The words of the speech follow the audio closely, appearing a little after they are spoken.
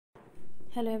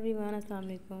Hello everyone, Assalamu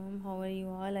alaikum. How are you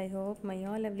all? I hope my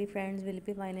all lovely friends will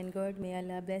be fine and good. May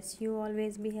Allah bless you.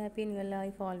 Always be happy in your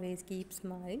life. Always keep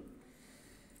smile.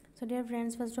 So, dear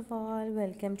friends, first of all,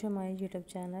 welcome to my YouTube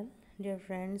channel. Dear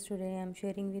friends, today I'm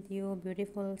sharing with you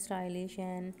beautiful, stylish,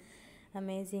 and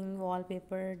amazing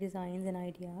wallpaper designs and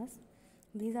ideas.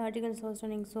 These articles are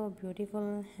stunning, so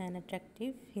beautiful and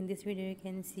attractive. In this video, you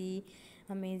can see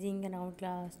amazing and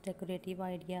outclass decorative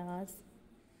ideas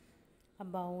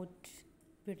about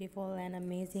beautiful and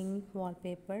amazing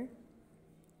wallpaper.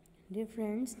 Dear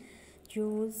friends,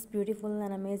 choose beautiful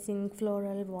and amazing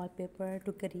floral wallpaper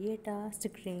to create a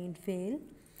screen feel.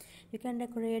 You can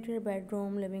decorate your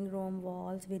bedroom, living room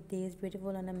walls with these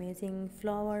beautiful and amazing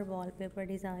flower wallpaper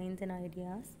designs and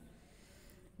ideas.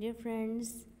 Dear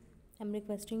friends, I'm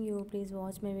requesting you please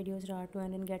watch my videos start to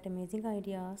end and get amazing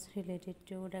ideas related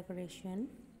to decoration.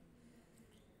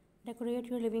 Decorate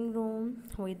your living room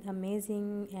with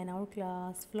amazing and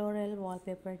outclass floral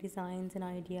wallpaper designs and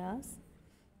ideas.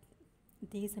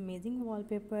 These amazing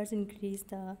wallpapers increase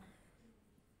the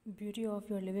beauty of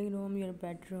your living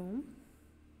room,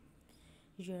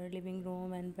 your living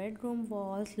room and bedroom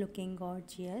walls looking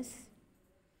gorgeous.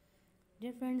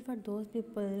 Dear friends, for those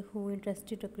people who are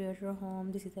interested to create your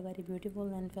home, this is a very beautiful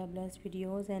and fabulous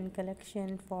videos and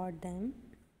collection for them.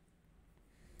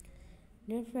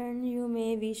 Dear friend, you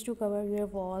may wish to cover your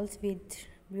walls with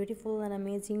beautiful and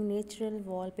amazing natural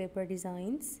wallpaper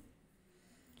designs.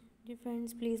 Dear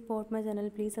friends, please support my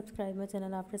channel, please subscribe my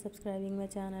channel. After subscribing my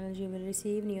channel, you will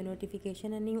receive new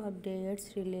notification and new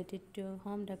updates related to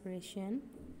home decoration.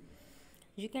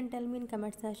 You can tell me in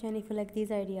comment section if you like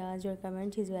these ideas. Your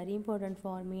comment is very important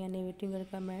for me and awaiting your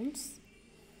comments.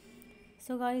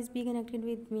 So guys, be connected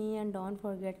with me and don't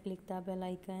forget click the bell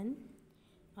icon.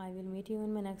 I will meet you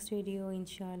in my next video,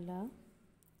 inshallah.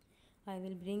 I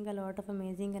will bring a lot of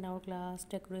amazing and outclass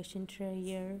decoration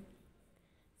here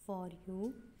for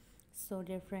you. So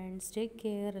dear friends, take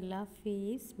care. Allah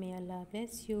Hafiz. May Allah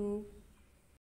bless you.